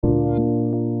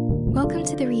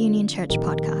Welcome to the Reunion Church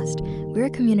podcast. We're a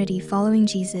community following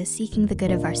Jesus, seeking the good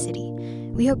of our city.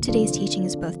 We hope today's teaching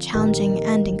is both challenging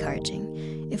and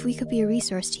encouraging. If we could be a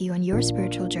resource to you on your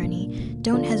spiritual journey,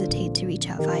 don't hesitate to reach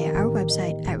out via our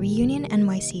website at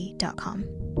reunionnyc.com.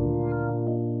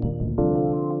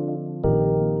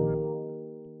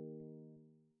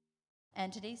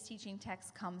 And today's teaching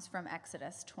text comes from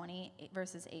Exodus 20,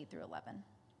 verses 8 through 11.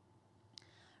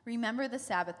 Remember the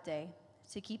Sabbath day,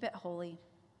 to keep it holy.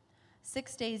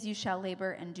 6 days you shall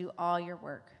labor and do all your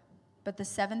work, but the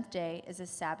seventh day is a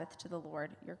Sabbath to the Lord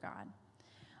your God.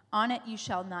 On it you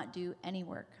shall not do any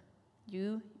work,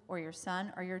 you or your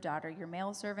son or your daughter, your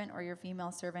male servant or your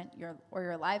female servant, your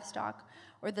livestock,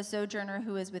 or the sojourner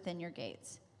who is within your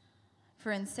gates.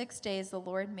 For in 6 days the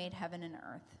Lord made heaven and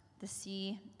earth, the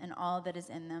sea and all that is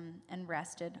in them, and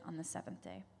rested on the seventh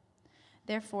day.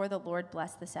 Therefore the Lord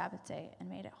blessed the Sabbath day and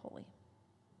made it holy.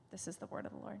 This is the word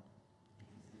of the Lord.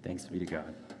 Thanks be to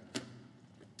God.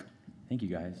 Thank you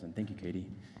guys, and thank you, Katie.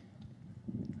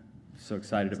 So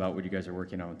excited about what you guys are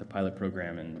working on with the pilot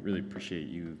program, and really appreciate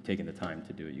you taking the time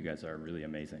to do it. You guys are really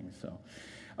amazing. So,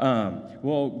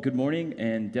 well, good morning,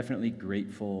 and definitely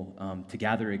grateful to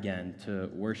gather again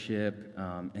to worship.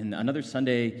 And another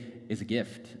Sunday is a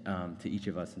gift to each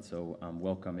of us, and so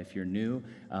welcome. If you're new,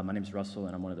 my name is Russell,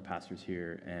 and I'm one of the pastors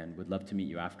here, and would love to meet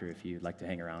you after if you'd like to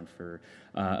hang around for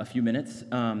a few minutes.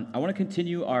 I want to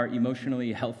continue our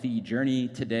emotionally healthy journey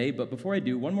today, but before I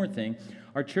do, one more thing.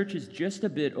 Our church is just a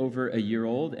bit over a year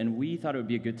old, and we thought it would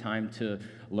be a good time to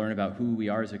learn about who we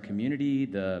are as a community,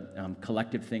 the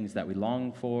collective things that we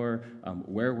long for,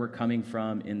 where we're coming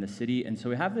from in the city. And so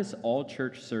we have this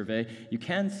all-church survey. You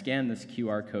can scan this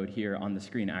QR code here on the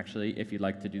screen, actually, if you'd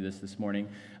like to do this morning.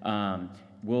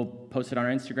 We'll post it on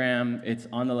our Instagram. It's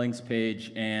on the links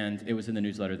page, and it was in the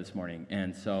newsletter this morning.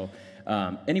 And so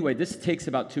anyway, this takes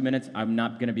about 2 minutes. I'm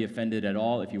not going to be offended at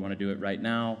all if you want to do it right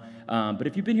now. But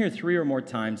if you've been here 3 or more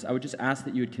times, I would just ask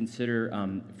that you would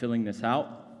consider filling this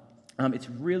out. It's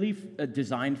really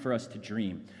designed for us to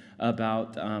dream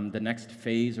about the next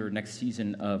phase or next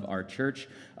season of our church,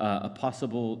 a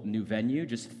possible new venue,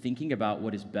 just thinking about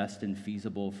what is best and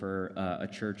feasible for a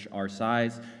church our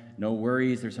size. No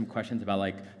worries. There's some questions about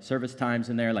like service times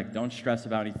in there. Like, don't stress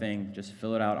about anything. Just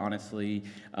fill it out honestly.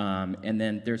 And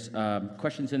then there's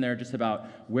questions in there just about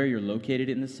where you're located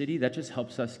in the city. That just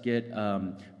helps us get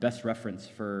best reference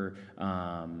for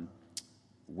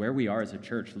where we are as a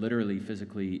church, literally,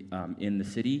 physically in the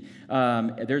city.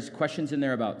 There's questions in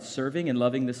there about serving and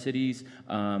loving the city's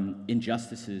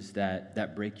injustices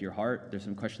that break your heart. There's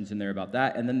some questions in there about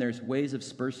that. And then there's ways of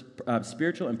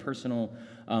spiritual and personal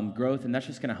growth, and that's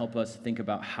just going to help us think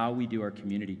about how we do our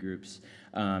community groups.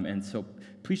 And so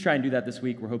please try and do that this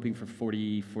week. We're hoping for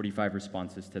 45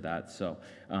 responses to that. So,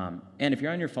 and if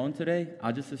you're on your phone today,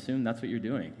 I'll just assume that's what you're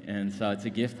doing. And so it's a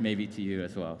gift maybe to you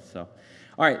as well. So,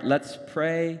 all right, let's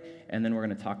pray, and then we're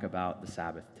going to talk about the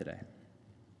Sabbath today.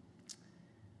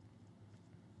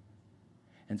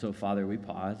 And so, Father, we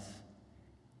pause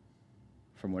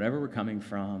from whatever we're coming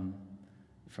from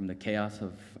the chaos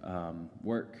of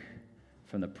work,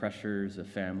 from the pressures of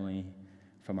family,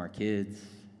 from our kids,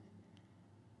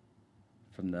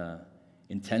 from the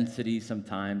intensity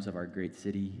sometimes of our great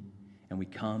city, and we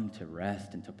come to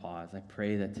rest and to pause. I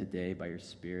pray that today, by your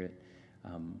Spirit,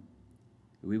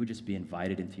 we would just be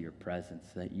invited into your presence,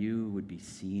 that you would be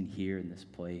seen here in this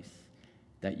place,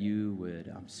 that you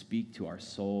would speak to our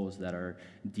souls that are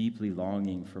deeply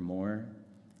longing for more,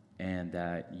 and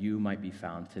that you might be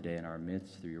found today in our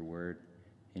midst through your word,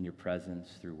 in your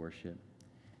presence, through worship.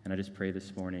 And I just pray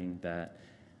this morning that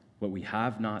what we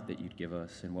have not, that you'd give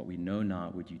us, and what we know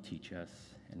not, would you teach us,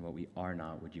 and what we are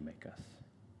not, would you make us.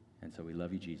 And so we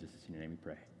love you, Jesus. In your name we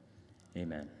pray.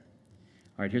 Amen.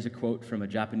 All right, here's a quote from a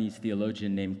Japanese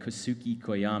theologian named Kosuke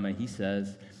Koyama. He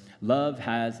says, "Love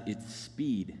has its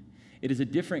speed. It is a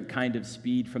different kind of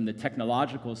speed from the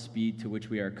technological speed to which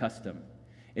we are accustomed.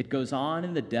 It goes on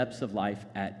in the depths of life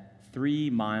at 3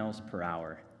 miles per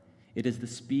hour. It is the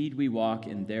speed we walk,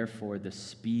 and therefore the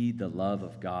speed the love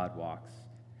of God walks."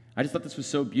 I just thought this was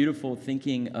so beautiful,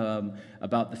 thinking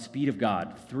about the speed of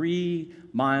God. 3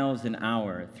 miles an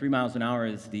hour. 3 miles an hour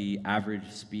is the average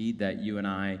speed that you and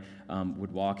I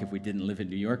would walk if we didn't live in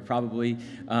New York, probably.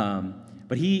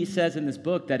 But he says in this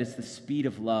book that it's the speed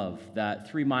of love, that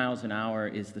 3 miles an hour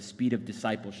is the speed of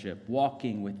discipleship,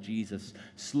 walking with Jesus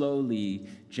slowly,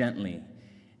 gently.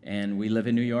 And we live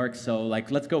in New York, so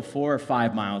let's go 4 or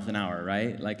 5 miles an hour,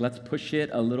 right? Let's push it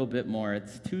a little bit more.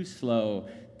 It's too slow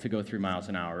to go 3 miles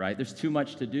an hour, right? There's too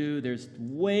much to do. There's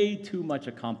way too much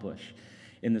accomplished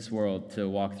in this world to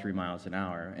walk 3 miles an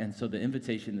hour. And so the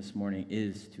invitation this morning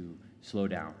is to slow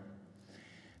down.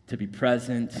 to be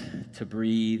present, to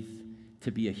breathe, to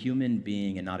be a human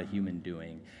being and not a human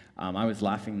doing. I was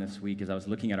laughing this week as I was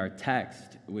looking at our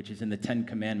text, which is in the 10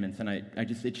 Commandments, and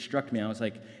it struck me. I was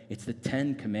like, it's the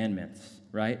 10 Commandments,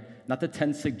 right? Not the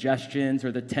 10 suggestions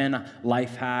or the 10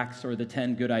 life hacks or the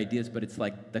 10 good ideas, but it's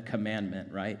like the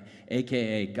commandment, right?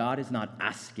 AKA, God is not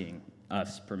asking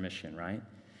us permission, right?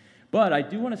 But I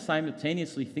do want to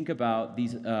simultaneously think about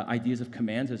these ideas of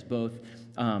commands as both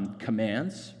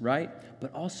commands, right?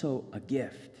 But also a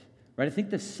gift. Right? I think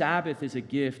the Sabbath is a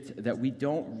gift that we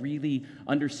don't really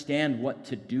understand what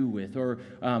to do with. Or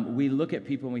we look at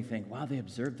people and we think, wow, they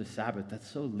observe the Sabbath.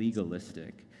 That's so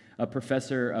legalistic. A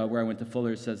professor where I went to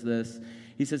Fuller says this.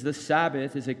 He says, the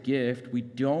Sabbath is a gift we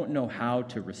don't know how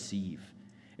to receive.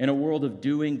 In a world of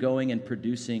doing, going, and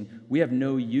producing, we have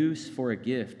no use for a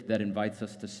gift that invites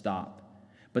us to stop.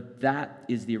 But that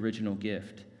is the original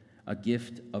gift, a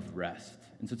gift of rest.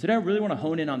 And so today I really want to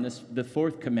hone in on the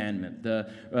fourth commandment,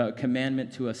 the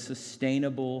commandment to a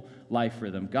sustainable life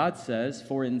rhythm. God says,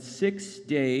 for in 6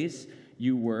 days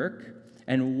you work,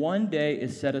 and 1 day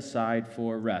is set aside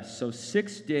for rest. So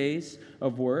 6 days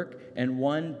of work and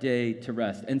 1 day to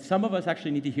rest. And some of us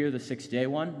actually need to hear the 6-day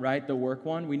one, right? The work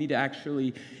one. We need to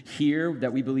actually hear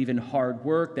that we believe in hard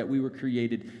work, that we were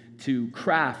created to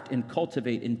craft and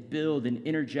cultivate and build and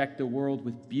interject the world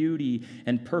with beauty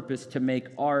and purpose, to make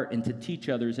art and to teach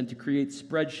others and to create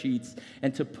spreadsheets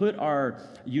and to put our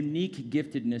unique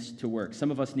giftedness to work.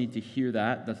 Some of us need to hear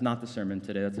that. That's not the sermon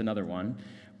today. That's another one.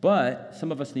 But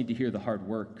some of us need to hear the hard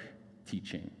work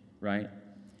teaching, right?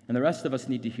 And the rest of us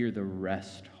need to hear the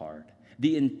rest hard,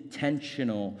 the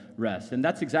intentional rest. And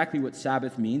that's exactly what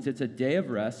Sabbath means. It's a day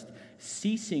of rest,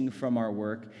 ceasing from our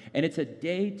work, and it's a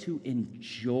day to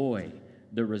enjoy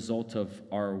the result of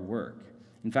our work.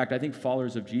 In fact, I think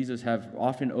followers of Jesus have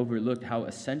often overlooked how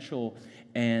essential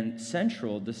and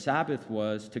central the Sabbath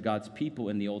was to God's people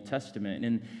in the Old Testament.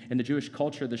 And in the Jewish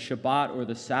culture, the Shabbat, or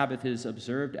the Sabbath, is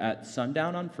observed at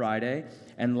sundown on Friday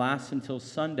and lasts until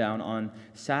sundown on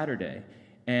Saturday.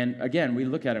 And again, we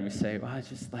look at it and we say, wow, it's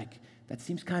just like, that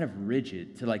seems kind of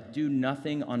rigid to do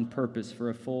nothing on purpose for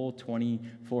a full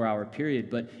 24-hour period.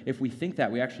 But if we think that,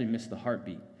 we actually miss the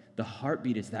heartbeat. The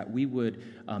heartbeat is that we would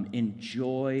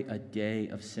enjoy a day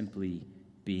of simply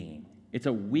being. It's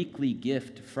a weekly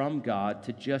gift from God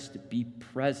to just be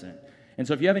present. And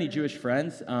so if you have any Jewish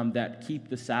friends that keep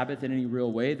the Sabbath in any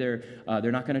real way, they're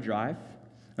not going to drive.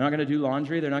 They're not going to do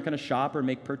laundry. They're not going to shop or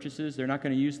make purchases. They're not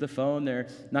going to use the phone. They're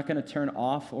not going to turn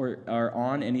off or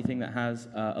on anything that has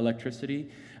electricity.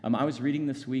 I was reading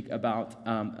this week about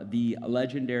the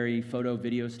legendary photo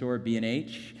video store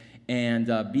B&H. And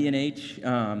B&H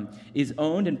is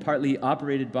owned and partly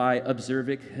operated by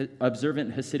observant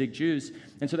Hasidic Jews.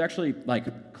 And so they're actually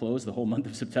closed the whole month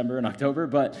of September and October.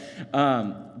 But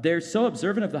they're so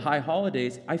observant of the high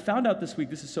holidays. I found out this week,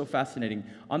 this is so fascinating,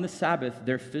 on the Sabbath,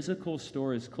 their physical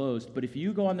store is closed. But if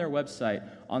you go on their website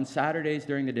on Saturdays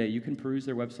during the day, you can peruse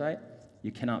their website.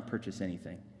 You cannot purchase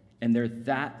anything. And they're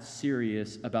that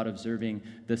serious about observing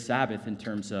the Sabbath in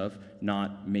terms of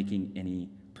not making any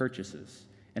purchases.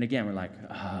 And again, we're like,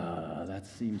 that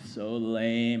seems so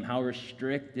lame. How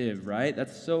restrictive, right?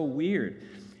 That's so weird.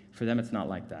 For them, it's not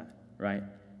like that, right?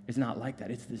 It's not like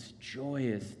that. It's this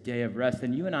joyous day of rest.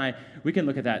 And you and I, we can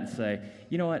look at that and say,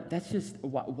 you know what? That's just,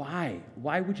 why?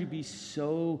 Why would you be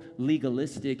so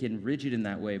legalistic and rigid in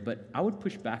that way? But I would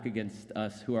push back against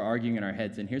us who are arguing in our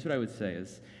heads. And here's what I would say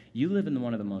is, you live in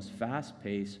one of the most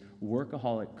fast-paced,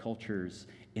 workaholic cultures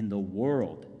in the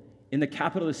world, in the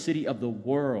capitalist city of the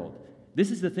world. This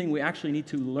is the thing we actually need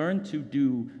to learn to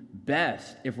do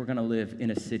best if we're going to live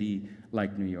in a city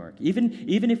like New York. Even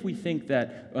if we think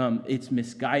that it's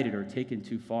misguided or taken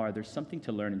too far, there's something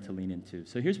to learn and to lean into.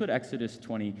 So here's what Exodus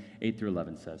 28 through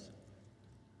 11 says.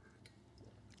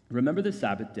 Remember the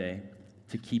Sabbath day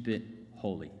to keep it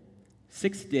holy.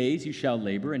 6 days you shall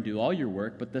labor and do all your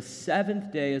work, but the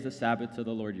seventh day is a Sabbath to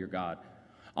the Lord your God.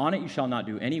 On it you shall not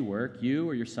do any work, you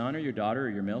or your son or your daughter or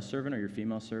your male servant or your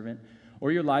female servant,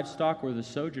 or your livestock, or the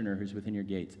sojourner who's within your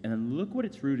gates. And then look what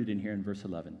it's rooted in here in verse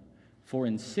 11. For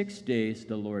in 6 days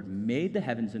the Lord made the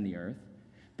heavens and the earth,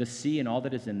 the sea and all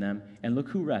that is in them, and look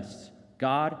who rests.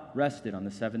 God rested on the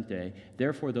seventh day.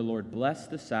 Therefore the Lord blessed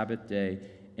the Sabbath day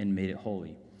and made it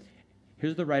holy.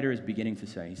 Here's what the writer is beginning to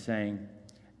say. He's saying,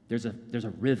 there's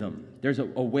a rhythm. There's a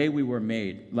way we were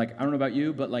made. I don't know about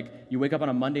you, but you wake up on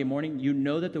a Monday morning, you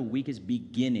know that the week is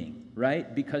beginning,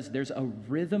 right? Because there's a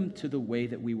rhythm to the way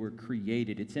that we were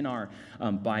created. It's in our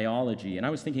biology. And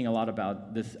I was thinking a lot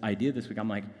about this idea this week. I'm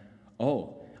like,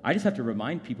 I just have to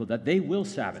remind people that they will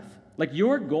Sabbath.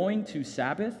 You're going to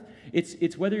Sabbath,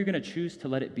 It's whether you're going to choose to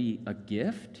let it be a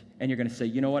gift, and you're going to say,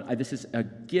 you know what, this is a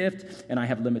gift, and I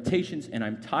have limitations, and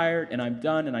I'm tired, and I'm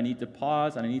done, and I need to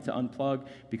pause, and I need to unplug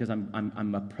because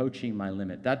I'm approaching my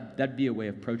limit. That'd be a way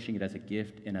of approaching it as a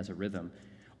gift and as a rhythm.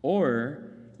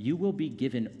 Or you will be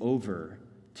given over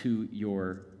to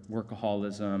your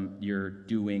workaholism, your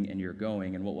doing, and your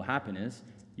going, and what will happen is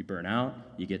you burn out,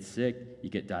 you get sick, you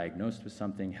get diagnosed with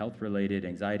something health-related,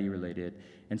 anxiety-related.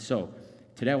 And so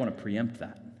today I want to preempt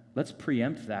that. Let's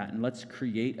preempt that, and let's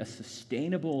create a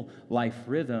sustainable life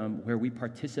rhythm where we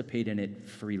participate in it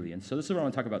freely. And so this is what I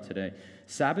want to talk about today.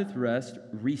 Sabbath rest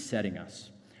resetting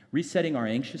us, resetting our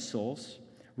anxious souls,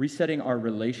 resetting our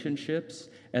relationships,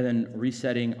 and then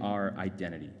resetting our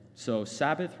identity. So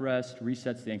Sabbath rest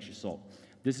resets the anxious soul.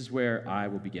 This is where I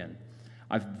will begin.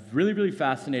 I've really, really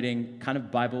fascinating kind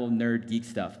of Bible nerd geek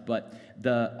stuff, but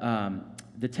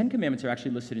the Ten Commandments are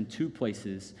actually listed in two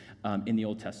places in the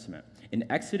Old Testament, in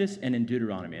Exodus and in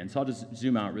Deuteronomy. And so I'll just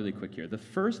zoom out really quick here. The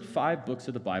first 5 books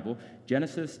of the Bible,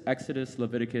 Genesis, Exodus,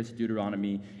 Leviticus,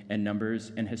 Deuteronomy, and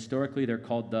Numbers, and historically they're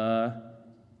called the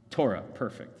Torah.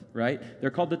 Perfect, right? They're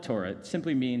called the Torah. It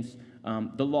simply means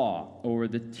the law or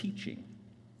the teaching.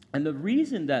 And the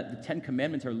reason that the Ten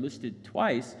Commandments are listed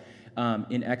twice,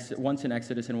 once in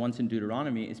Exodus and once in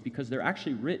Deuteronomy, is because they're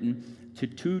actually written to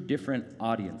 2 different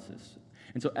audiences.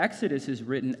 And so Exodus is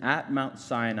written at Mount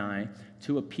Sinai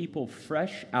to a people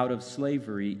fresh out of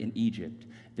slavery in Egypt.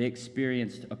 They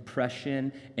experienced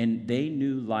oppression, and they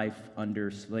knew life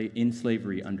in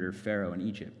slavery under Pharaoh in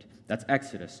Egypt. That's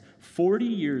Exodus. 40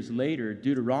 years later,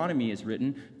 Deuteronomy is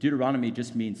written. Deuteronomy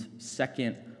just means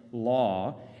second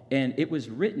law. And it was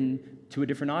written to a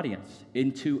different audience,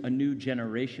 into a new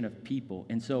generation of people.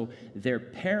 And so their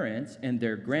parents and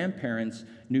their grandparents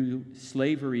knew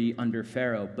slavery under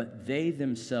Pharaoh, but they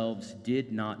themselves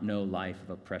did not know life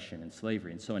of oppression and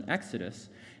slavery. And so in Exodus,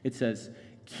 it says,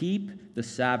 keep the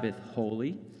Sabbath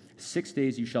holy. 6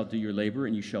 days you shall do your labor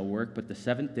and you shall work, but the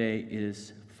 7th day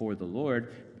is for the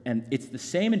Lord. And it's the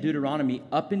same in Deuteronomy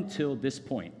up until this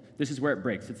point. This is where it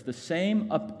breaks. It's the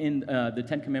same up in the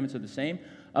Ten Commandments are the same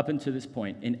up until this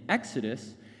point. In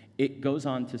Exodus, it goes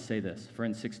on to say this: for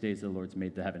in 6 days the Lord's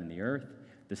made the heaven and the earth,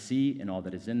 the sea and all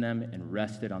that is in them, and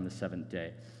rested on the 7th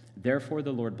day. Therefore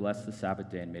the Lord blessed the Sabbath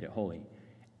day and made it holy.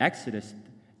 Exodus,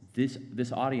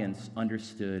 this audience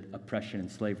understood oppression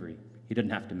and slavery. He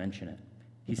didn't have to mention it.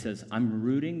 He says, I'm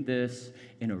rooting this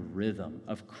in a rhythm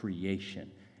of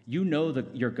creation. You know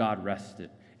that your God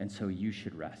rested, and so you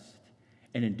should rest.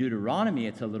 And in Deuteronomy,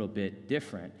 it's a little bit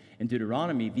different. In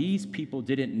Deuteronomy, these people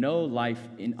didn't know life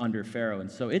under Pharaoh.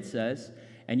 And so it says,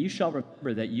 and you shall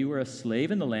remember that you were a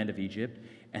slave in the land of Egypt,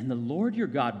 and the Lord your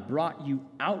God brought you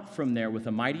out from there with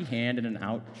a mighty hand and an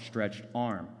outstretched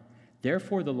arm.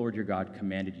 Therefore, the Lord your God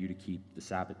commanded you to keep the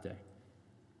Sabbath day.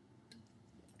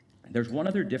 There's one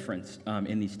other difference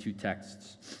in these 2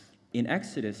 texts. In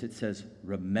Exodus, it says,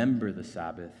 remember the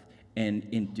Sabbath. And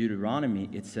in Deuteronomy,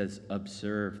 it says,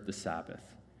 observe the Sabbath.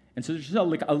 And so there's just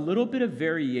a little bit of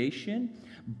variation,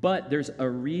 but there's a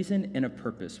reason and a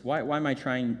purpose. Why am I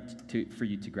trying for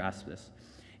you to grasp this?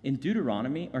 In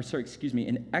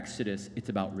in Exodus, it's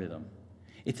about rhythm.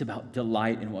 It's about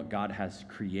delight in what God has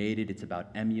created. It's about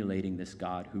emulating this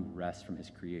God who rests from his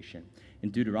creation.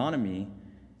 In Deuteronomy,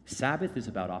 Sabbath is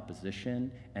about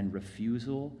opposition and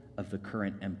refusal of the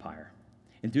current empire.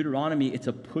 In Deuteronomy, it's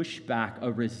a pushback,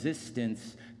 a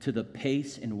resistance to the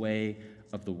pace and way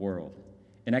of the world.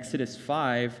 In Exodus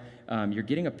 5, you're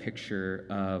getting a picture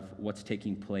of what's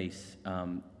taking place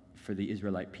for the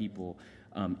Israelite people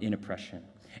in oppression.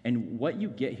 And what you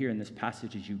get here in this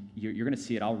passage is you're going to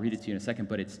see it. I'll read it to you in a second,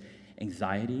 but it's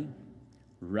anxiety,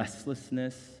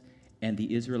 restlessness, and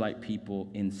the Israelite people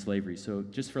in slavery. So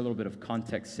just for a little bit of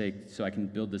context sake, so I can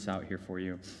build this out here for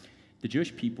you. The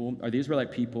Jewish people, or the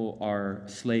Israelite people, are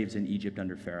slaves in Egypt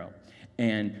under Pharaoh.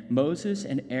 And Moses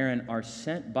and Aaron are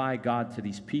sent by God to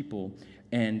these people,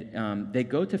 and they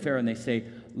go to Pharaoh and they say,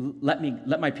 let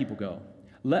my people go.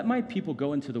 Let my people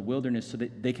go into the wilderness so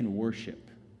that they can worship.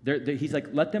 He's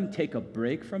like, let them take a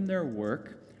break from their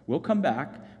work. We'll come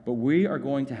back, but we are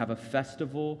going to have a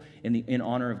festival in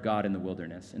honor of God in the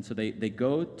wilderness. And so they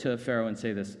go to Pharaoh and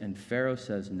say this, and Pharaoh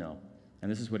says no.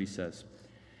 And this is what he says.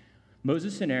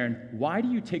 Moses and Aaron, why do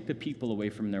you take the people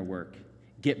away from their work?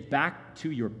 Get back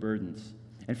to your burdens.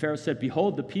 And Pharaoh said,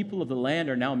 behold, the people of the land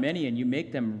are now many, and you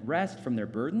make them rest from their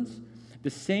burdens?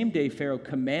 The same day Pharaoh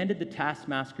commanded the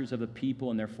taskmasters of the people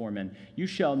and their foremen, you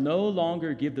shall no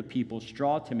longer give the people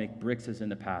straw to make bricks as in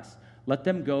the past. Let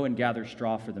them go and gather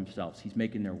straw for themselves. He's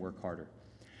making their work harder.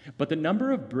 But the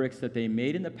number of bricks that they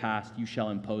made in the past you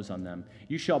shall impose on them.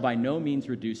 You shall by no means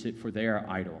reduce it, for they are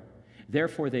idle.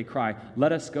 Therefore they cry,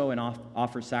 let us go and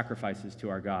offer sacrifices to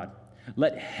our God.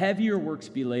 Let heavier works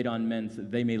be laid on men so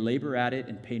that they may labor at it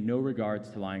and pay no regards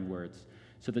to lying words.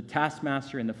 So the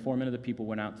taskmaster and the foreman of the people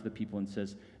went out to the people and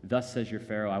says, thus says your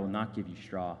Pharaoh, I will not give you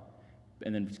straw.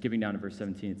 And then skipping down to verse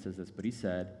 17, it says this, but he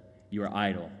said, you are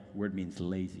idle. Word means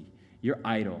lazy. You're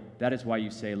idle. That is why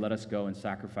you say, let us go and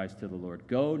sacrifice to the Lord.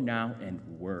 Go now and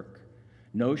work.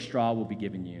 No straw will be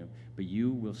given you, but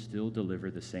you will still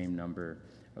deliver the same number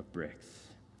of bricks.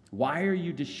 Why are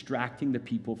you distracting the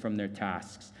people from their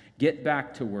tasks? Get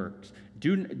back to work.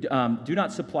 Do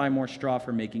not supply more straw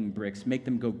for making bricks. Make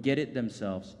them go get it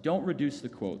themselves. Don't reduce the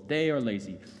quote. They are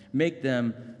lazy. Make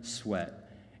them sweat.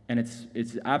 And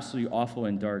it's absolutely awful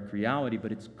and dark reality,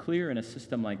 but it's clear in a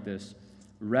system like this,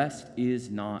 rest is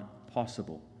not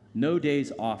possible. No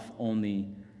days off, only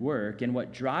work. And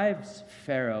what drives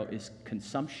Pharaoh is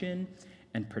consumption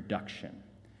and production.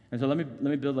 And so let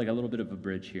me build like a little bit of a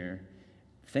bridge here.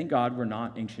 Thank God we're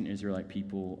not ancient Israelite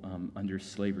people under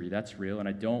slavery. That's real, and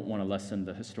I don't want to lessen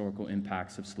the historical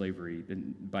impacts of slavery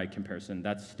by comparison.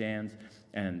 That stands,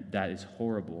 and that is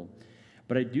horrible.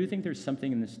 But I do think there's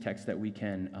something in this text that we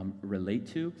can relate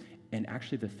to, and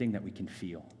actually the thing that we can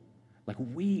feel. Like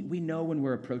we know when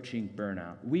we're approaching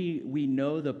burnout. We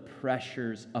know the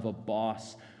pressures of a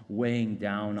boss weighing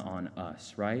down on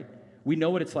us, right? We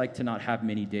know what it's like to not have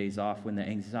many days off when the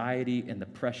anxiety and the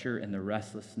pressure and the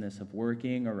restlessness of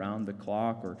working around the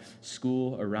clock or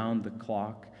school around the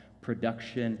clock,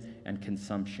 production and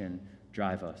consumption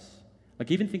drive us.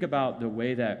 Like even think about the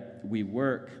way that we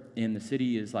work in the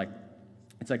city is like,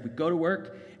 it's like we go to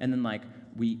work and then like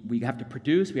we have to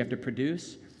produce,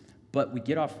 but we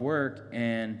get off work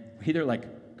and we either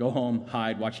like go home,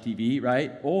 hide, watch TV,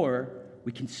 right? Or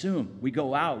we consume, we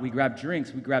go out, we grab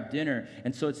drinks, we grab dinner.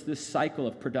 And so it's this cycle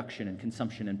of production and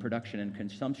consumption and production and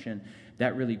consumption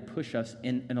that really push us.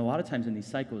 And a lot of times in these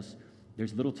cycles,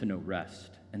 there's little to no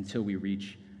rest until we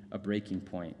reach a breaking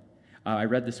point. I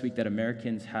read this week that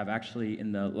Americans have actually,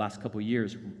 in the last couple of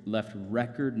years, left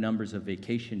record numbers of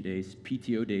vacation days,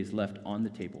 PTO days left on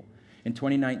the table. In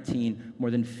 2019,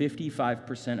 more than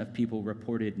 55% of people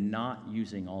reported not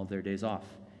using all of their days off.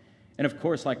 And of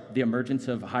course, like the emergence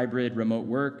of hybrid remote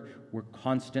work, we're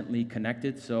constantly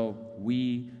connected, so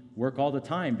we work all the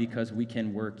time because we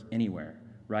can work anywhere,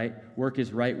 right? Work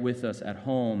is right with us at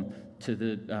home, to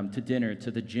dinner,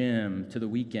 to the gym, to the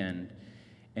weekend.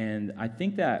 And I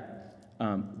think that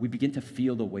we begin to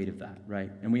feel the weight of that,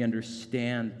 right? And we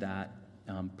understand that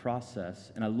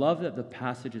process. And I love that the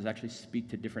passages actually speak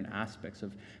to different aspects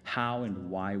of how and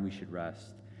why we should rest.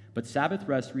 But Sabbath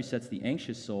rest resets the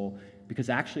anxious soul because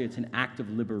actually it's an act of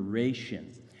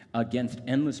liberation against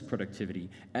endless productivity,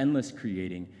 endless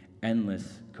creating,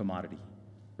 endless commodity,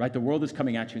 right? The world is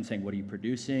coming at you and saying, what are you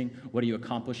producing? What are you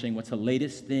accomplishing? What's the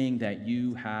latest thing that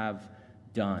you have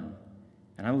done?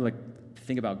 And I would like to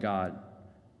think about God.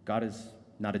 God is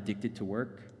not addicted to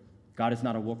work. God is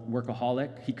not a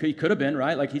workaholic. He could have been,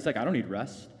 right? Like he's like, I don't need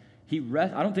rest. I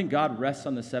don't think God rests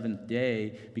on the seventh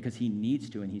day because he needs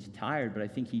to and he's tired, but I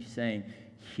think he's saying,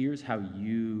 here's how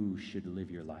you should live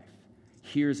your life.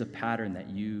 Here's a pattern that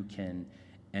you can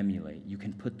emulate. You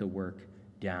can put the work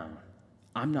down.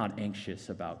 I'm not anxious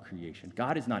about creation.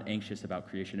 God is not anxious about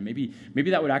creation. And maybe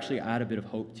that would actually add a bit of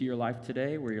hope to your life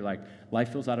today where you're like,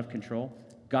 life feels out of control.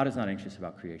 God is not anxious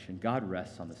about creation. God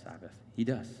rests on the Sabbath. He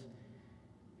does.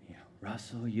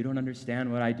 Russell, you don't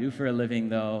understand what I do for a living,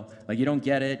 though. Like, you don't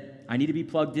get it. I need to be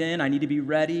plugged in. I need to be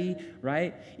ready,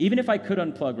 right? Even if I could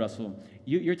unplug, Russell,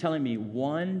 you're telling me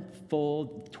one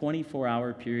full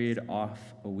 24-hour period off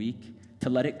a week to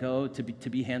let it go, to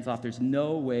be hands-off. There's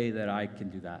no way that I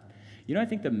can do that. You know, I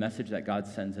think the message that God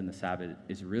sends in the Sabbath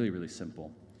is really, really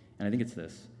simple. And I think it's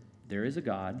this. There is a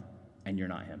God, and you're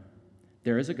not him.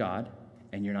 There is a God,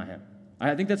 and you're not him.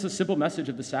 I think that's a simple message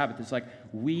of the Sabbath. It's like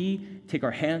we take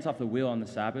our hands off the wheel on the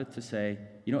Sabbath to say,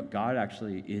 you know what, God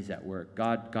actually is at work.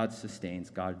 God sustains,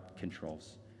 God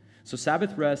controls. So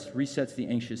Sabbath rest resets the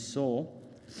anxious soul,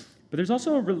 but there's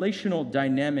also a relational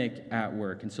dynamic at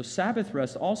work. And so Sabbath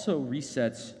rest also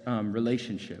resets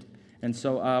relationship. And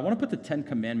so I want to put the 10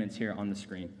 Commandments here on the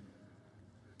screen.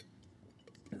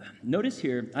 Notice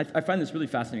here, I find this really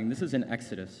fascinating. This is in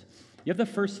Exodus. You have the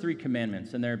first 3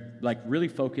 commandments, and they're like really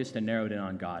focused and narrowed in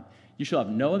on God. You shall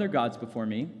have no other gods before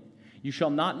me. You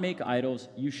shall not make idols.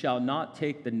 You shall not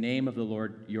take the name of the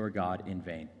Lord your God in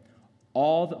vain.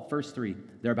 All the first 3,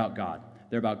 they're about God.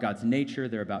 They're about God's nature.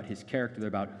 They're about his character. They're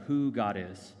about who God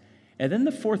is. And then the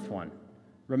 4th one,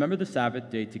 remember the Sabbath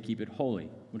day to keep it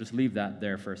holy. We'll just leave that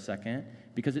there for a second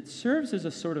because it serves as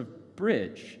a sort of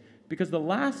bridge because the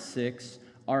last 6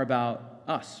 are about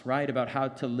us, right? About how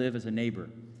to live as a neighbor.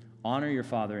 honor your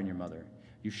father and your mother.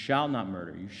 You shall not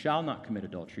murder. You shall not commit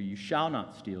adultery. You shall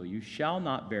not steal. You shall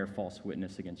not bear false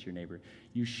witness against your neighbor.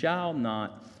 You shall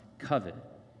not covet.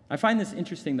 I find this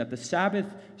interesting that the Sabbath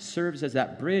serves as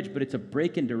that bridge, but it's a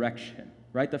break in direction,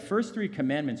 right? The first 3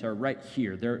 commandments are right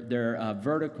here. They're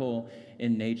vertical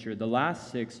in nature. The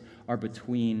last 6 are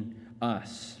between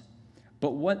us.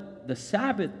 But what the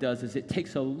Sabbath does is it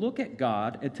takes a look at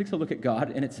God. It takes a look at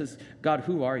God, and it says, God,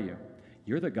 who are you?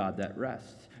 You're the God that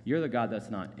rests. You're the God that's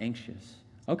not anxious.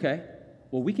 Okay,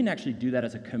 well, we can actually do that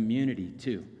as a community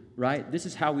too, right? This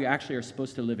is how we actually are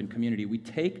supposed to live in community. We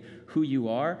take who you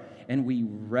are, and we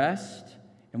rest,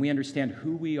 and we understand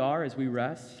who we are as we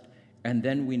rest, and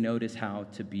then we notice how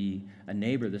to be a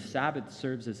neighbor. The Sabbath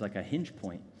serves as like a hinge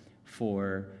point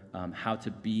for how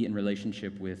to be in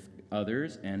relationship with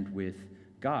others and with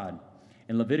God.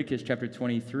 In Leviticus chapter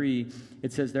 23,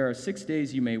 it says, there are 6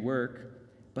 days you may work,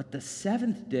 but the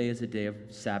 7th day is a day of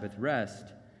Sabbath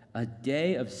rest, a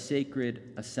day of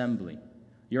sacred assembly.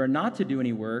 You are not to do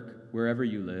any work wherever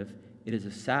you live. It is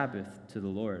a Sabbath to the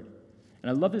Lord. And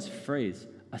I love this phrase,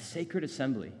 a sacred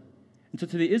assembly. And so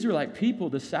to the Israelite people,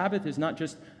 the Sabbath is not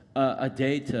just a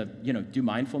day to, do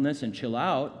mindfulness and chill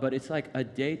out, but it's like a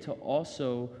day to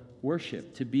also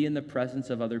worship, to be in the presence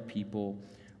of other people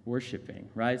worshiping,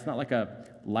 right? It's not like a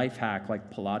life hack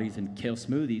like Pilates and kale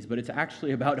smoothies, but it's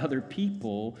actually about other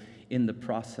people in the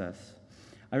process.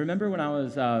 I remember when I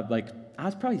was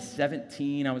probably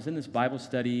 17. I was in this Bible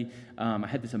study. I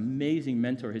had this amazing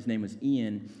mentor. His name was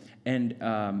Ian. And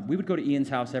we would go to Ian's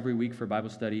house every week for Bible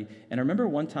study. And I remember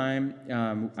one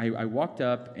time I walked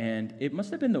up, and it must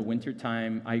have been the winter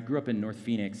time. I grew up in North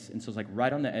Phoenix, and so it was like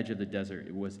right on the edge of the desert.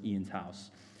 It was Ian's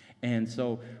house. And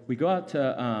so we go out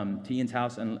to Ian's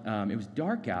house, and it was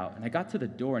dark out. And I got to the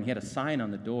door, and he had a sign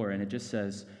on the door, and it just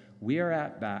says, "We are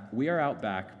out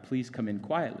back. Please come in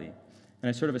quietly." And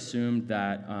I sort of assumed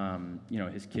that,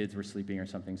 his kids were sleeping or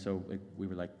something, so we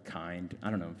were, kind.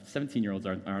 I don't know, 17-year-olds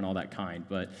aren't all that kind,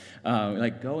 but,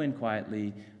 go in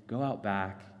quietly, go out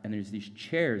back, and there's these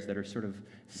chairs that are sort of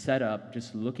set up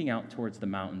just looking out towards the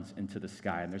mountains into the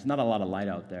sky, and there's not a lot of light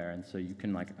out there, and so you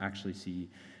can, actually see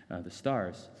the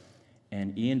stars.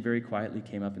 And Ian very quietly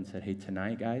came up and said, "Hey,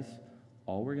 tonight, guys,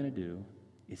 all we're going to do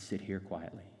is sit here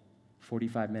quietly.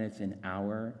 45 minutes, an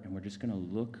hour, and we're just going to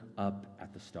look up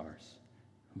at the stars."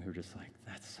 And we were just like,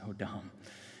 that's so dumb.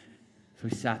 So we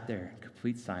sat there,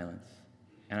 complete silence.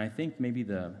 And I think maybe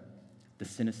the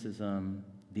cynicism,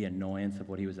 the annoyance of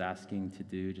what he was asking to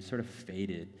do just sort of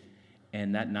faded.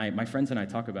 And that night, my friends and I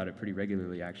talk about it pretty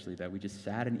regularly, actually, that we just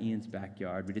sat in Ian's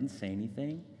backyard. We didn't say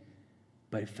anything,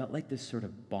 but it felt like this sort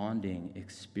of bonding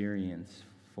experience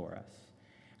for us.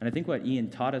 And I think what Ian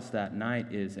taught us that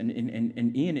night is, and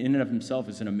Ian in and of himself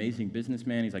is an amazing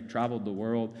businessman. He's traveled the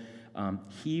world.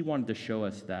 He wanted to show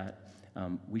us that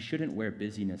we shouldn't wear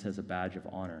busyness as a badge of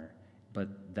honor,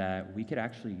 but that we could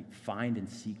actually find and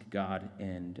seek God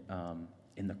in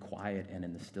the quiet and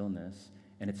in the stillness,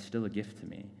 and it's still a gift to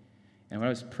me. And when I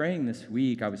was praying this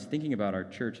week, I was thinking about our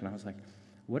church, and I was like,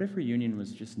 what if Reunion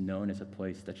was just known as a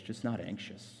place that's just not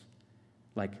anxious?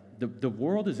 The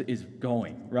world is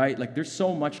going, right? There's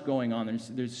so much going on.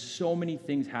 There's so many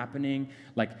things happening.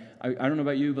 I don't know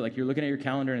about you, but you're looking at your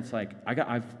calendar and it's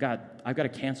I've got to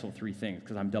cancel 3 things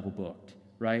because I'm double booked,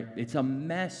 right? It's a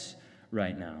mess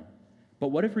right now. But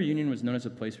what if Reunion was known as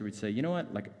a place where we'd say, you know what?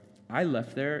 I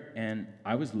left there and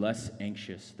I was less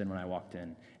anxious than when I walked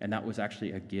in, and that was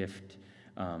actually a gift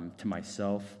to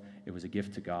myself. It was a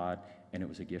gift to God, and it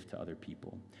was a gift to other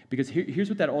people. Because here's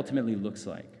what that ultimately looks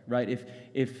like, right?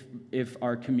 If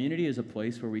our community is a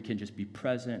place where we can just be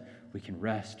present, we can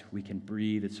rest, we can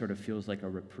breathe, it sort of feels like a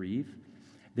reprieve,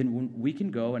 then we can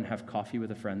go and have coffee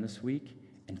with a friend this week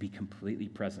and be completely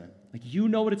present. You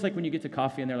know what it's like when you get to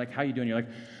coffee and they're like, "How you doing?" You're like,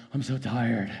 "I'm so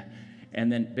tired." And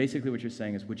then basically what you're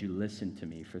saying is, would you listen to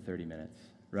me for 30 minutes,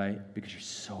 right? Because you're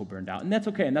so burned out. And that's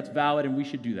okay, and that's valid, and we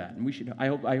should do that. And I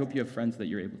hope you have friends that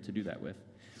you're able to do that with.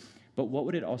 But what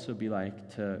would it also be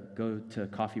like to go to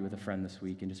coffee with a friend this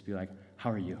week and just be like,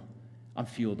 "How are you? I'm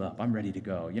fueled up. I'm ready to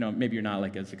go." Maybe you're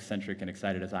not as eccentric and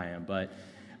excited as I am, but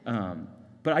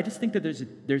I just think that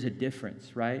there's a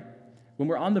difference, right? When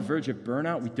we're on the verge of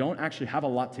burnout, we don't actually have a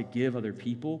lot to give other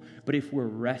people, but if we're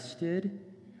rested,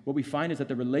 what we find is that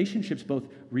the relationships both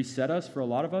reset us for a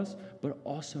lot of us, but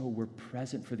also we're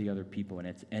present for the other people, and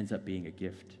it ends up being a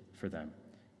gift for them.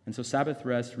 And so Sabbath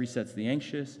rest resets the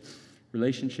anxious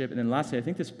relationship. And then lastly, I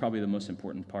think this is probably the most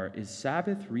important part, is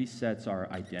Sabbath resets our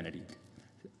identity.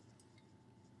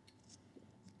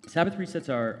 Sabbath resets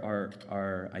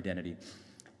our identity.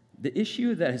 The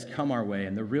issue that has come our way,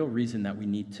 and the real reason that we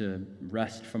need to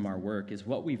rest from our work, is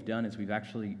what we've done is we've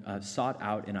actually sought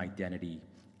out an identity,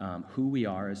 who we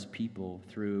are as people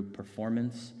through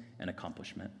performance and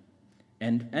accomplishment.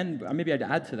 And maybe I'd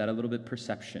add to that a little bit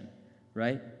perception,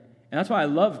 right? And that's why I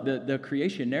love the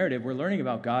creation narrative. We're learning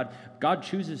about God. God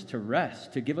chooses to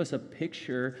rest, to give us a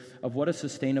picture of what a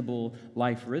sustainable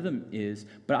life rhythm is.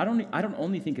 But I don't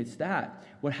only think it's that.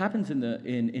 What happens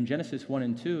in Genesis 1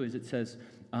 and 2 is it says,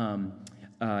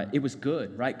 it was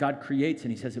good, right? God creates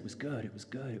and he says it was good, it was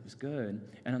good, it was good.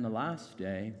 And on the last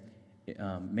day,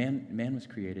 man was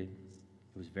created.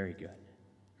 It was very good,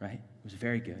 right? It was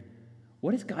very good.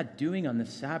 What is God doing on the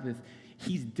Sabbath?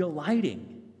 He's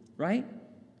delighting, right?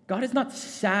 God is not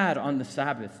sad on the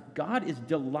Sabbath. God is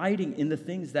delighting in the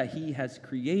things that he has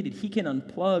created. He can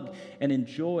unplug and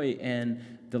enjoy and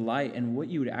delight. And what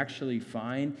you would actually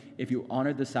find if you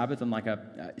honored the Sabbath on like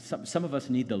some of us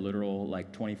need the literal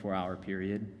like 24-hour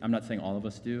period. I'm not saying all of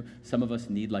us do. Some of us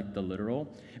need like the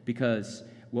literal, because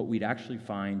what we'd actually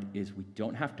find is we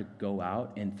don't have to go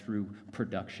out and through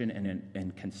production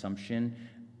and consumption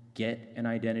get an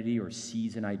identity or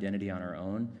seize an identity on our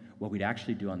own. What we'd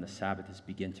actually do on the Sabbath is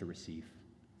begin to receive.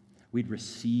 We'd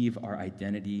receive our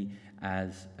identity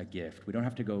as a gift. We don't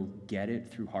have to go get it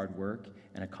through hard work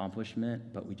and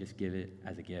accomplishment, but we just give it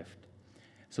as a gift.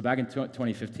 So back in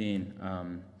 2015,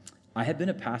 I had been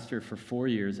a pastor for 4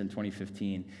 years in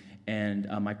 2015, and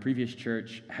my previous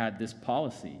church had this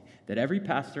policy that every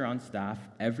pastor on staff,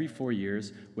 every 4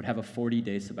 years, would have a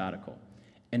 40-day sabbatical.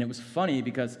 And it was funny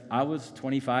because I was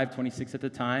 25, 26 at the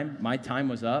time. My time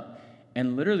was up.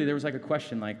 And literally there was like a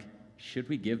question like, should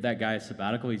we give that guy a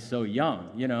sabbatical? He's so young,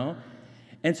 you know?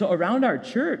 And so around our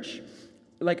church,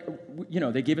 like, you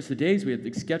know, they gave us the days. We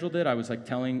had scheduled it. I was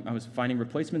finding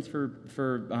replacements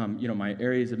for my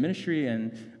areas of ministry.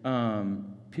 And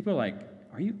people are like,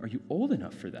 are you old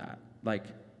enough for that? Like,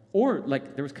 or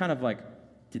like, there was kind of like,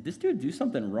 did this dude do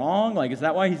something wrong? Like, is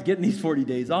that why he's getting these 40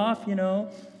 days off, you know?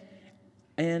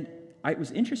 And it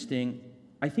was interesting.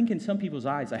 I think in some people's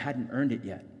eyes, I hadn't earned it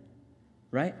yet.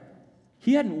 Right?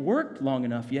 He hadn't worked long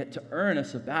enough yet to earn a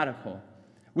sabbatical,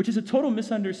 which is a total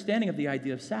misunderstanding of the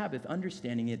idea of Sabbath,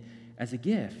 understanding it as a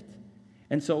gift.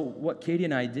 And so what Katie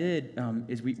and I did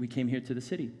is we came here to the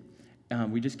city.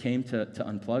 We just came to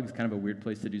unplug. It's kind of a weird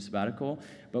place to do sabbatical,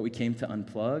 but we came to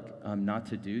unplug, not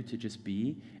to do, to just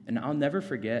be. And I'll never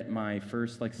forget my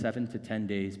first 7 to 10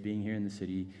 days being here in the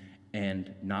city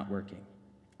and not working.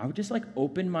 I would just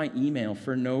open my email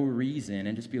for no reason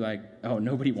and just be like, oh,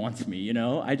 nobody wants me, you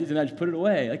know? I just put it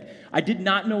away. I did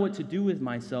not know what to do with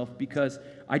myself because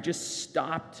I just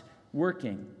stopped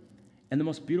working. And the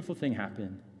most beautiful thing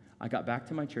happened. I got back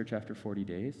to my church after 40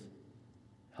 days.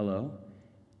 Hello?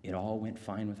 It all went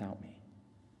fine without me.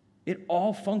 It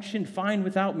all functioned fine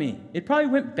without me. It probably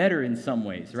went better in some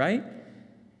ways, right?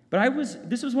 But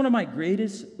this was one of my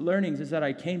greatest learnings, is that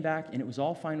I came back and it was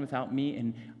all fine without me,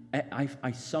 and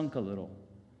I sunk a little.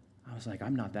 I was like,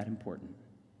 I'm not that important.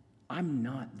 I'm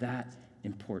not that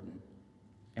important.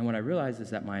 And what I realized is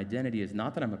that my identity is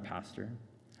not that I'm a pastor.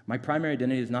 My primary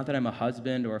identity is not that I'm a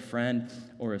husband or a friend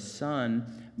or a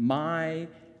son. My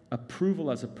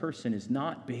approval as a person is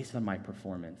not based on my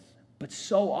performance. But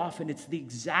so often it's the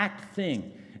exact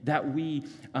thing that we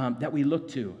look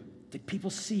to. Did people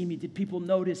see me? Did people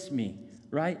notice me?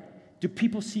 Right? Do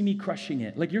people see me crushing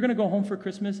it? You're going to go home for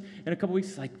Christmas in a couple weeks.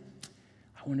 It's like,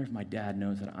 I wonder if my dad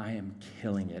knows that I am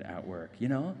killing it at work, you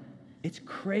know? It's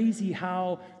crazy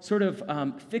how sort of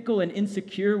fickle and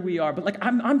insecure we are. But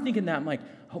I'm thinking that. I'm like,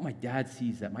 I hope my dad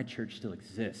sees that my church still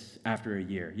exists after a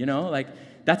year, you know?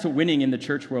 That's a winning in the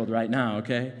church world right now,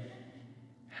 okay?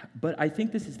 But I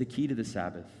think this is the key to the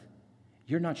Sabbath.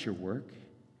 You're not your work.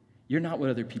 You're not what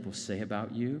other people say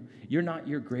about you. You're not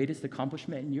your greatest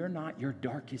accomplishment, and you're not your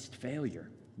darkest failure.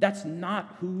 That's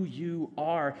not who you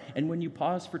are. And when you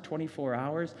pause for 24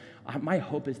 hours, my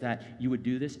hope is that you would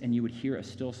do this and you would hear a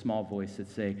still small voice that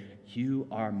say, you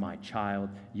are my child.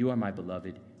 You are my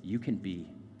beloved. You can be.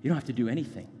 You don't have to do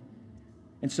anything.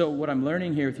 And so what I'm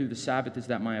learning here through the Sabbath is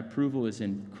that my approval is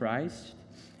in Christ,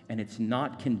 and it's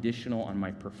not conditional on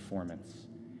my performance.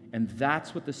 And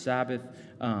that's what the Sabbath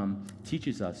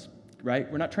teaches us.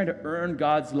 Right? We're not trying to earn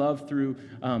God's love through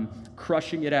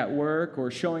crushing it at work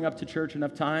or showing up to church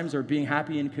enough times or being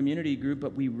happy in community group,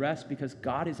 but we rest because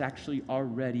God is actually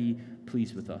already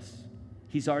pleased with us.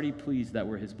 He's already pleased that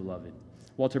we're his beloved.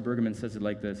 Walter Brueggemann says it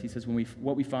like this. He says,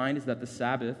 what we find is that the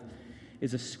Sabbath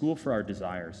is a school for our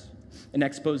desires, an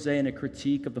expose and a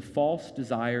critique of the false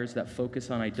desires that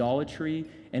focus on idolatry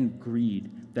and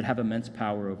greed that have immense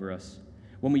power over us.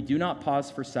 When we do not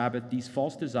pause for Sabbath, these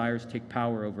false desires take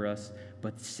power over us,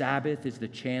 but Sabbath is the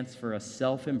chance for a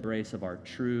self-embrace of our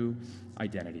true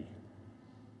identity.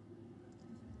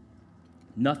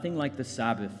 Nothing like the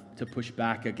Sabbath to push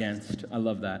back against, I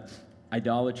love that,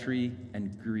 idolatry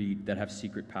and greed that have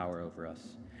secret power over us.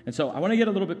 And so I want to get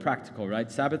a little bit practical, right?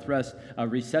 Sabbath rest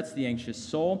resets the anxious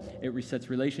soul. It resets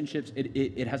relationships.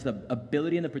 It has the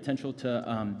ability and the potential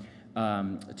to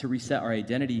reset our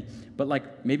identity. But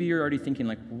like maybe you're already thinking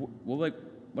like, well, like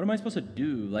what am I supposed to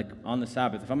do like on the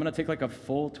Sabbath? If I'm going to take like a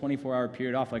full 24-hour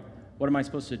period off, like what am I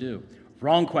supposed to do?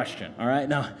 Wrong question, all right?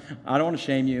 Now, I don't want to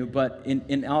shame you, but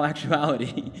in all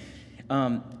actuality,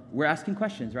 we're asking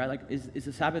questions, right? Like, is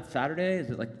the Sabbath Saturday?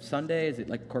 Is it like Sunday? Is it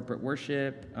like corporate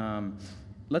worship?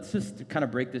 Let's just kind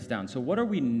of break this down. So what are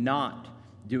we not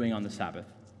doing on the Sabbath?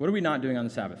 What are we not doing on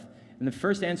the Sabbath? And the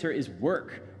first answer is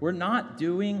work. We're not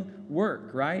doing work,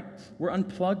 right? We're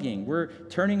unplugging. We're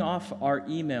turning off our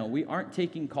email. We aren't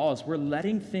taking calls. We're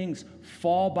letting things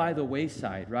fall by the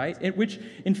wayside, right? Which,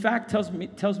 in fact,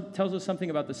 tells us something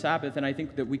about the Sabbath, and I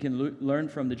think that we can learn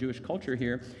from the Jewish culture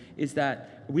here, is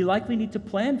that we likely need to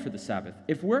plan for the Sabbath.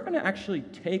 If we're going to actually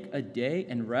take a day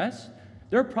and rest,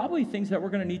 there are probably things that we're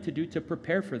going to need to do to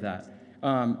prepare for that.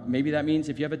 Maybe that means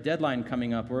if you have a deadline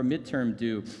coming up or a midterm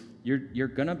due, you're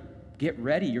going to get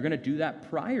ready. You're going to do that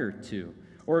prior to.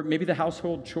 Or maybe the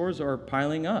household chores are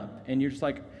piling up, and you're just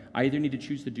like, I either need to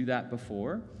choose to do that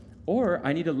before, or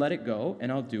I need to let it go,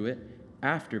 and I'll do it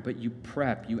after. But you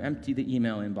prep, you empty the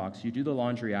email inbox, you do the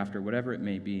laundry after, whatever it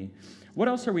may be. What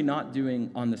else are we not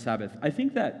doing on the Sabbath? I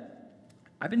think that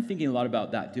I've been thinking a lot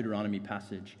about that Deuteronomy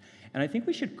passage, and I think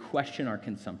we should question our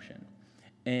consumption.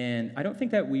 And I don't think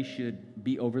that we should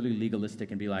be overly legalistic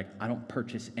and be like, I don't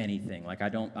purchase anything. Like I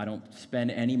don't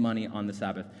spend any money on the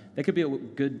Sabbath. That could be a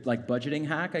good like budgeting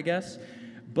hack, I guess.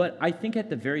 But I think at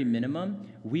the very minimum,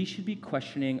 we should be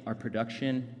questioning our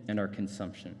production and our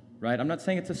consumption, right? I'm not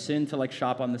saying it's a sin to like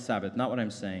shop on the Sabbath, not what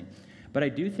I'm saying. But I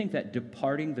do think that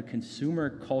departing the consumer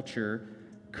culture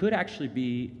could actually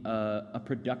be a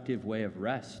productive way of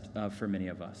rest for many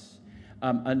of us.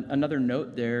 Another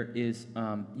note there is,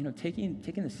 taking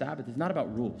the Sabbath is not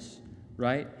about rules,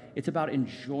 right? It's about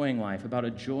enjoying life, about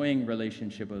enjoying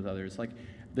relationship with others. Like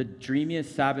the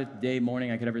dreamiest Sabbath day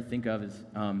morning I could ever think of is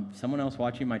someone else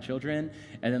watching my children,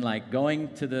 and then like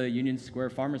going to the Union Square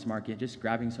Farmers Market, just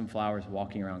grabbing some flowers,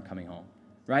 walking around, coming home,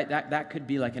 right? That could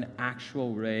be like an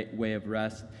actual way of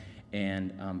rest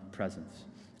and presence.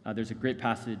 There's a great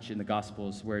passage in the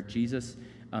Gospels where Jesus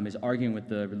is arguing with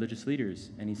the religious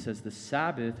leaders, and he says the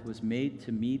Sabbath was made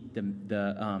to meet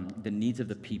the needs of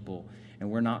the people, and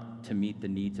we're not to meet the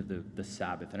needs of the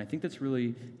Sabbath. And I think that's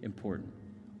really important.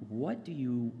 What do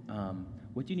you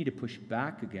need to push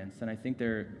back against? And I think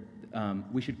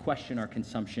we should question our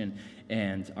consumption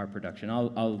and our production.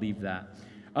 I'll leave that.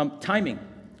 Timing.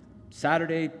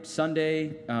 Saturday,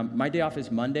 Sunday. My day off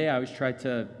is Monday. I always try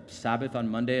to Sabbath on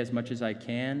Monday as much as I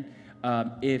can.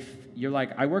 If you're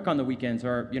like, I work on the weekends,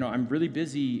 or I'm really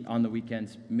busy on the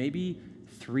weekends, maybe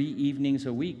 3 evenings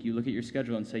a week, you look at your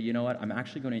schedule and say, you know what, I'm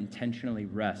actually going to intentionally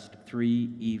rest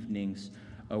 3 evenings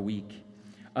a week.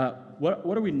 What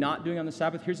are we not doing on the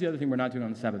Sabbath? Here's the other thing we're not doing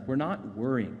on the Sabbath. We're not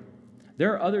worrying.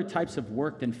 There are other types of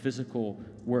work than physical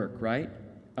work, right?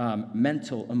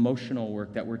 Mental, emotional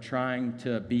work that we're trying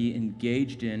to be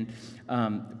engaged in.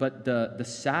 But the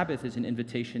Sabbath is an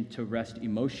invitation to rest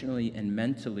emotionally and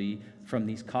mentally from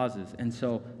these causes. And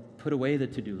so put away the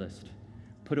to-do list.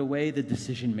 Put away the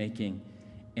decision-making.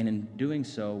 And in doing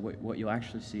so, what you'll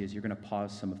actually see is you're going to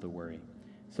pause some of the worry.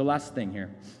 So last thing here.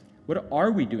 What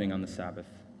are we doing on the Sabbath?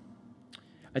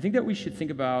 I think that we should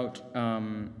think about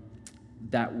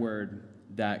that word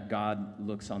that God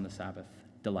looks on the Sabbath,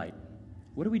 delight.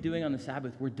 What are we doing on the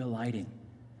Sabbath? We're delighting.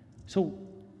 So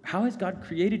how has God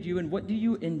created you, and what do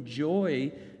you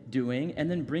enjoy doing? And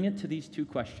then bring it to these 2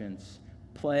 questions,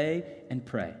 play and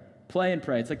pray. Play and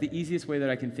pray. It's like the easiest way that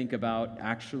I can think about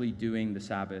actually doing the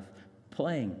Sabbath.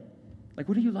 Playing. Like,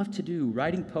 what do you love to do?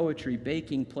 Writing poetry,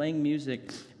 baking, playing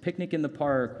music, picnic in the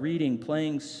park, reading,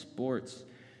 playing sports.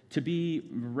 To be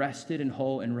rested and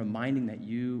whole and reminding that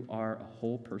you are a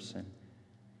whole person.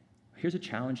 Here's a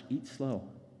challenge, eat slow.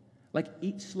 Like,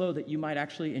 eat slow that you might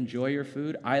actually enjoy your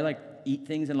food. I eat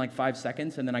things in 5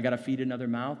 seconds and then I got to feed another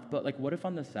mouth. But what if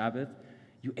on the Sabbath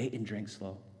you ate and drank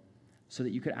slow so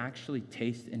that you could actually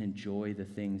taste and enjoy the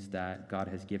things that God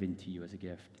has given to you as a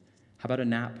gift? How about a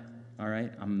nap? All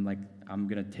right, I'm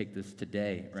going to take this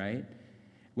today, right?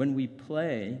 When we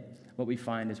play, what we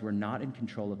find is we're not in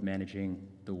control of managing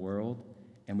the world,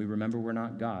 and we remember we're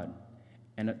not God.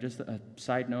 And just a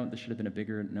side note, this should have been a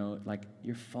bigger note, like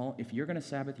your phone, if you're going to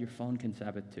Sabbath, your phone can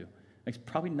Sabbath too. Like, it's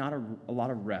probably not a lot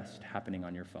of rest happening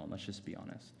on your phone, let's just be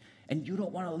honest. And you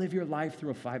don't want to live your life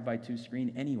through a 5x2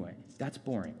 screen anyway. That's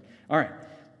boring. All right,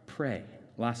 pray.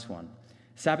 Last one.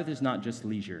 Sabbath is not just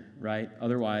leisure, right?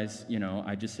 Otherwise,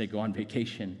 I just say go on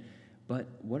vacation. But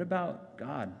what about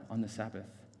God on the Sabbath?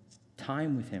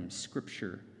 Time with him,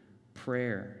 scripture,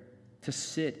 prayer, to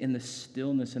sit in the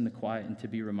stillness and the quiet and to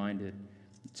be reminded.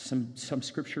 Some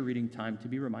scripture reading time to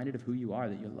be reminded of who you are,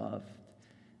 that you're loved,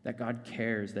 that God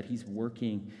cares, that he's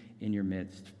working in your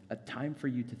midst. A time for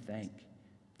you to thank,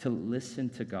 to listen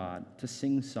to God, to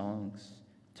sing songs,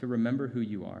 to remember who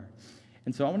you are.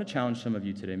 And so I want to challenge some of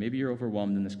you today. Maybe you're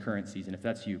overwhelmed in this current season. If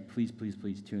that's you, please, please,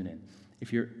 please tune in.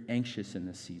 If you're anxious in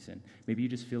this season, maybe you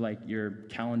just feel like your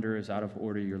calendar is out of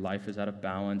order, your life is out of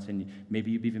balance, and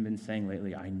maybe you've even been saying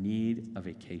lately, I need a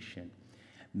vacation.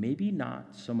 Maybe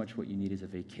not so much what you need is a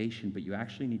vacation, but you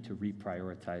actually need to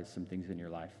reprioritize some things in your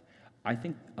life. I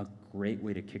think a great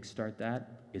way to kickstart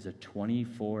that is a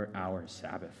 24-hour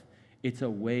Sabbath. It's a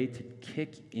way to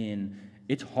kick in.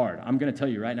 It's hard. I'm going to tell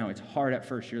you right now, it's hard at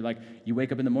first. You're like, you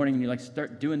wake up in the morning and you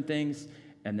start doing things,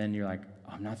 and then you're like,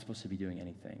 oh, I'm not supposed to be doing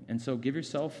anything. And so give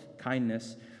yourself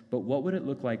kindness, but what would it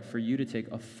look like for you to take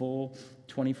a full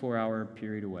 24-hour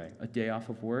period away, a day off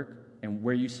of work, and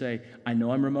where you say, I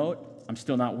know I'm remote, I'm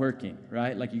still not working,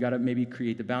 right? Like, you got to maybe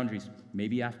create the boundaries.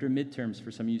 Maybe after midterms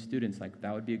for some of you students, like,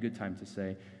 that would be a good time to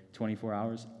say, 24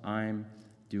 hours, I'm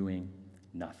doing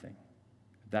nothing.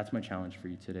 That's my challenge for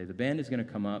you today. The band is going to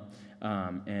come up,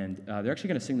 and they're actually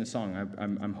going to sing the song.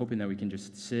 I'm hoping that we can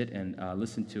just sit and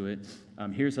listen to it.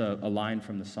 Here's a line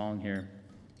from the song here.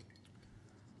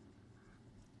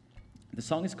 The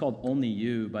song is called Only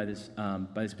You by this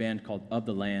band called Of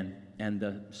the Land. And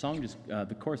the song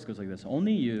the chorus goes like this.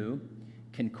 Only you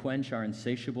can quench our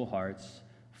insatiable hearts,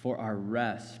 for our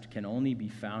rest can only be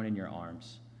found in your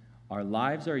arms. Our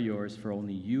lives are yours, for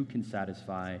only you can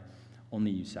satisfy,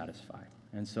 only you satisfy.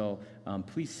 And so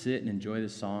please sit and enjoy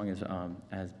this song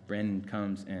as Brandon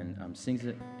comes and sings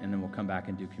it, and then we'll come back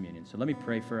and do communion. So let me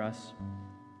pray for us.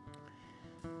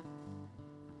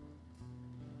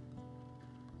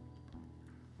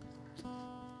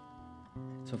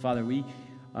 So, Father, we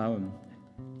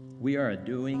are a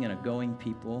doing and a going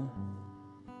people,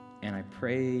 and I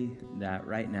pray that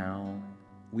right now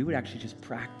we would actually just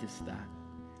practice that.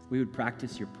 We would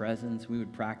practice your presence. We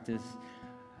would practice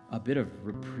a bit of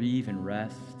reprieve and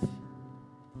rest,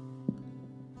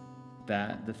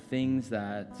 that the things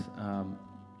that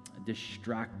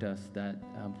distract us, that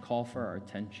call for our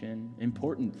attention,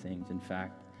 important things, in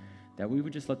fact, that we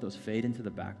would just let those fade into the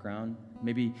background.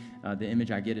 Maybe the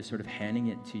image I get is sort of handing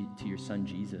it to your son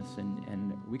Jesus,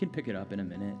 and we can pick it up in a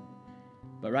minute.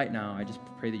 But right now, I just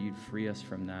pray that you'd free us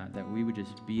from that we would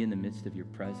just be in the midst of your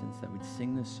presence, that we'd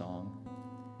sing this song,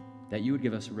 that you would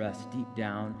give us rest deep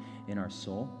down in our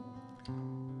soul.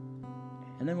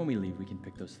 And then when we leave, we can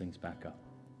pick those things back up,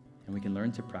 and we can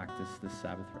learn to practice this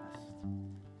Sabbath rest.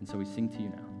 And so we sing to you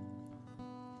now.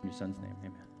 In your son's name,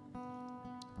 amen.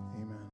 Amen.